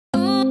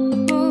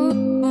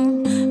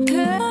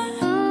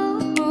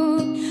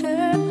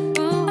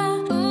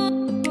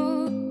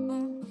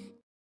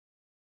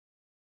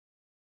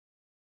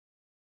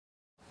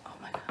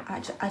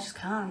I just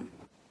can't.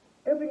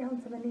 Everybody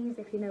hands to my knees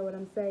if you know what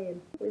I'm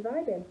saying. We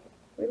vibing.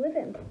 We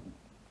living.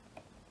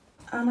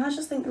 And I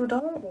just think they're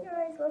adorable.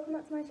 Hey guys, welcome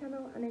back to my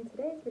channel, and in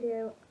today's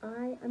video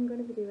I am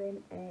going to be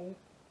doing a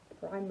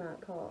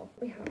Primark haul.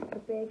 We have a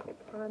big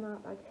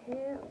Primark bag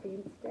here. I've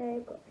been today,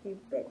 I've got a few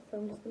bits, so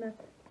I'm just going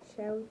to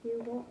share with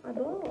you what I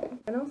bought.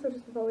 And also,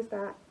 just before we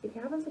start, if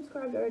you haven't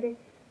subscribed already,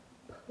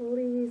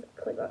 please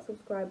click that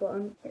subscribe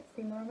button. Get to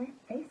see more of my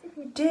face if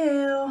you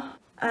do.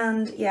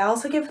 And yeah,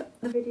 also give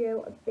the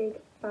video a big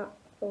fat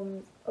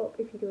thumbs up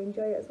if you do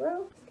enjoy it as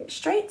well. Let's get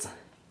straight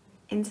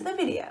into the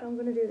video. I'm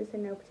going to do this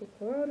in no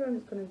particular order. I'm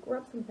just going to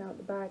grab something out of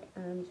the bag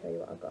and show you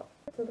what I've got.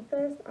 So the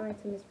first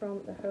item is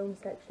from the home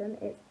section.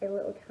 It's a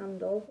little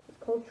candle. It's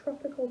called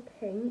Tropical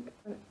Pink,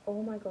 and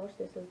oh my gosh,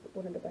 this is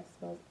one of the best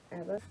smells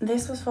ever.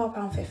 This was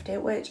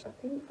 £4.50, which I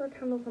think for a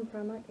candle from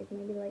Primark is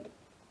maybe like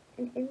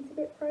an inch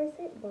bit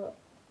pricey, but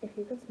if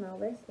you could smell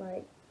this,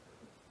 like,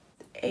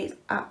 it's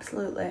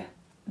absolutely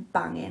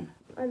banging.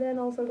 I then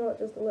also got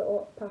just a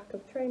little pack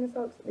of trainer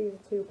socks. These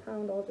are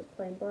 £2, all just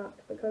plain black,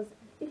 because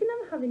you can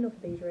never have enough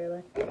of these,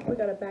 really. We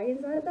got a bag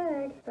inside a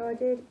bag. So I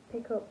did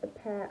pick up a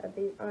pair of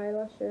these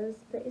eyelashes.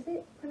 Is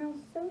it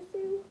pronounced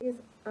Sosu? These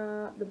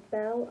are the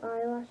Belle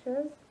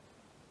eyelashes.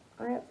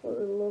 I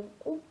absolutely love.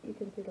 Oh, you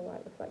can see the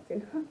light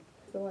reflecting.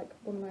 They're like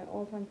one of my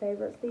all-time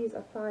favourites. These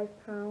are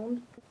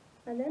 £5.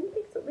 I then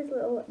picked up this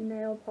little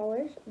nail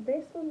polish.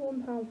 This was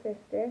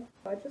 £1.50.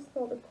 I just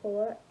thought the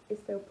colour is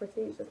so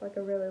pretty. It's just like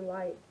a really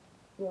light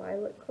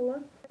lilac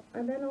colour.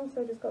 And then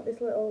also just got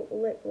this little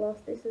lip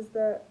gloss. This is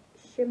the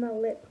Shimmer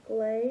Lip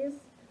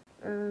Glaze,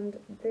 and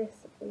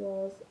this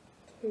was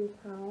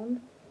 £2.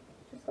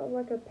 Just sort of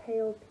like a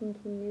pale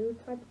pinky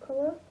nude type of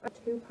colour. At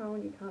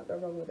 £2, you can't go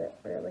wrong with it,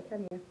 really,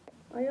 can you?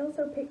 I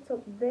also picked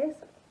up this,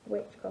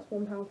 which cost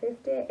 £1.50.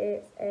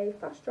 It's a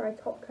fast dry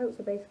top coat,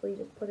 so basically you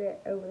just put it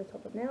over the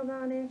top of nail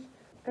varnish.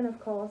 And of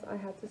course I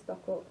had to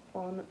stock up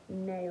on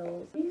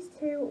nails. These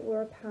two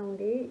were £1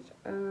 each,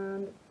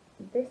 and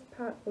this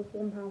pack was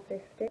 £1.50.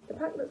 The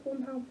pack that's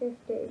 £1.50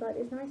 is like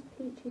this nice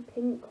peachy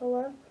pink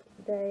colour.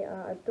 They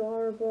are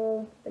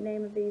adorable. The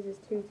name of these is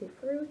Tutti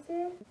Frutti.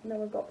 And then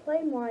we've got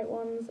plain white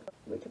ones,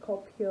 which are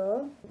called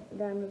Pure.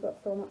 Then we've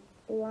got some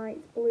light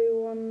blue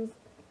ones,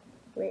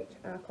 which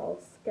are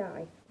called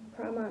Sky.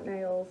 Primark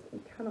nails, you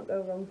cannot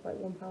go wrong for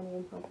like £1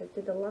 or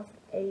 £1.50. They last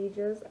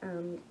ages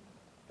and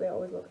they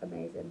always look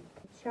amazing.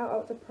 Shout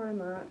out to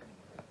Primark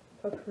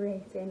for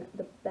creating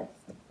the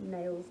best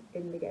nails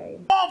in the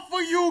game. All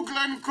for you,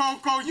 Glen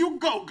Coco. You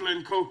go,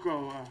 Glen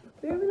Coco.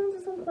 Moving on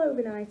to some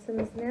clothing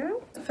items now.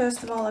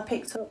 First of all, I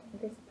picked up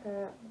This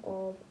pair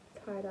of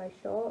tie-dye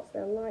shorts.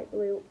 They're light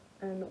blue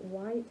and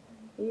white.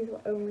 These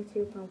were only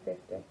 £2.50.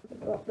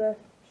 We've got the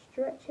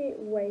stretchy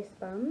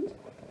waistband.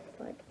 It's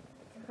like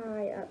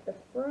tie at the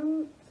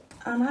front.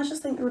 and I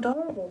just think they're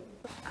adorable.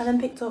 I then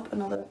picked up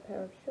another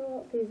Pair of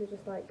shorts. These are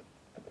just like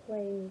a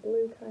plain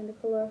blue kind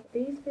of colour.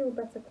 These feel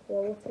better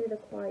quality. They're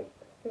quite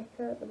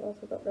thicker. They've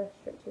also got the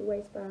stretchy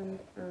waistband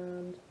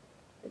and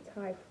the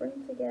tie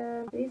front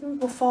again. These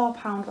ones were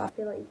 £4, but I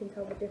feel like you can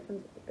tell the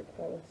difference with the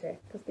quality,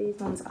 because these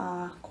ones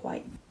are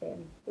quite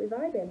thin. We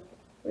vibing.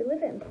 We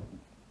living.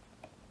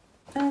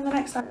 And the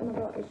next item I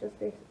got is just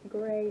this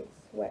grey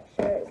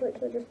sweatshirt. It's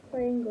literally just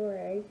plain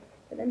grey,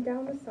 but then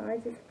down the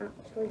sides it's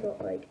actually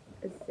got like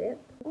a zip.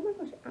 Oh my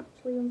gosh, it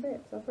actually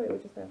unzips. I thought it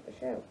was just there for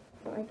show.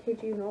 But I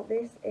kid you not,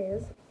 this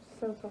is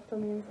so soft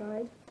on the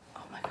inside.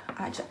 Oh my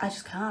god, I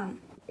just can't.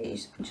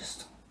 It's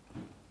just...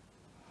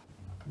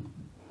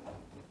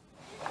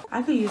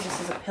 I could use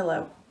this as a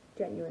pillow.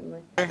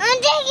 Genuinely. I'm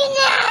taking a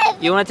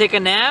nap! You want to take a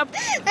nap?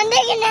 I'm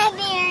taking a nap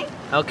here.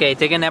 Okay,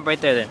 take a nap right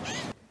there then.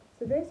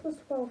 So this was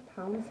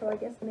 £12, so I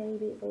guess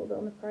maybe it's a little bit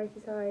on the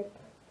pricey side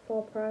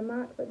for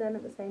Primark, but then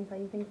at the same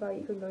time you think about it,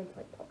 you could go into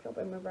like Topshop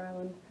in River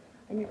Island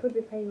and you could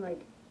be paying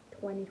like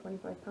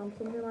 £20–25,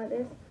 something like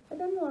this.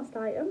 And then the last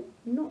item,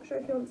 not sure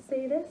if you want to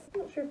see this,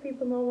 not sure if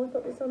people normally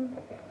put this on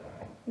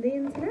the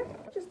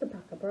internet. Just a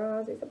pack of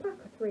bras. It's a pack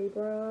of 3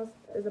 bras.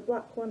 There's a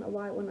black one, a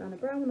white one and a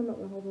brown one. I'm not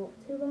going to hold them up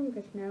for too long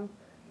because, you know,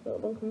 a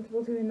little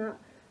uncomfortable doing that,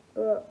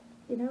 but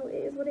you know, it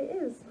is what it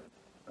is.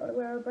 Gotta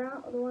wear a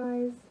bra,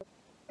 otherwise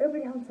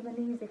everybody hands to my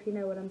knees if you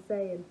know what I'm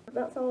saying.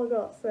 That's all I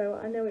got, so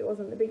I know it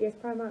wasn't the biggest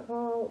Primark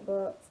haul,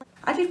 but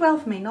I did well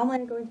for me.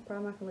 Normally I go into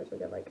Primark and literally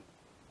get like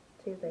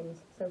 2 things,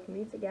 so for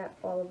me to get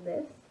all of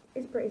this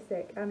is pretty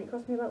sick, and it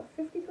cost me about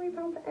 £53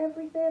 for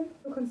everything.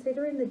 So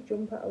considering the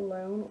jumper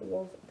alone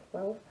was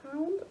 £12,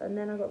 and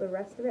then I got the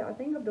rest of it, I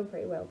think I've done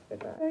pretty well to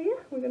be fair. So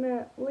yeah, we're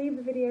gonna leave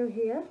the video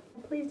here.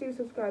 Please do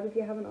subscribe if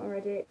you haven't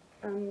already,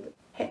 and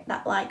hit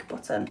that like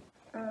button.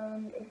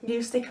 And if If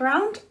you stick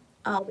around,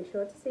 I'll be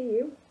sure to see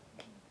you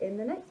in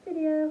the next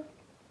video.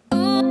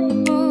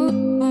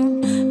 Bye.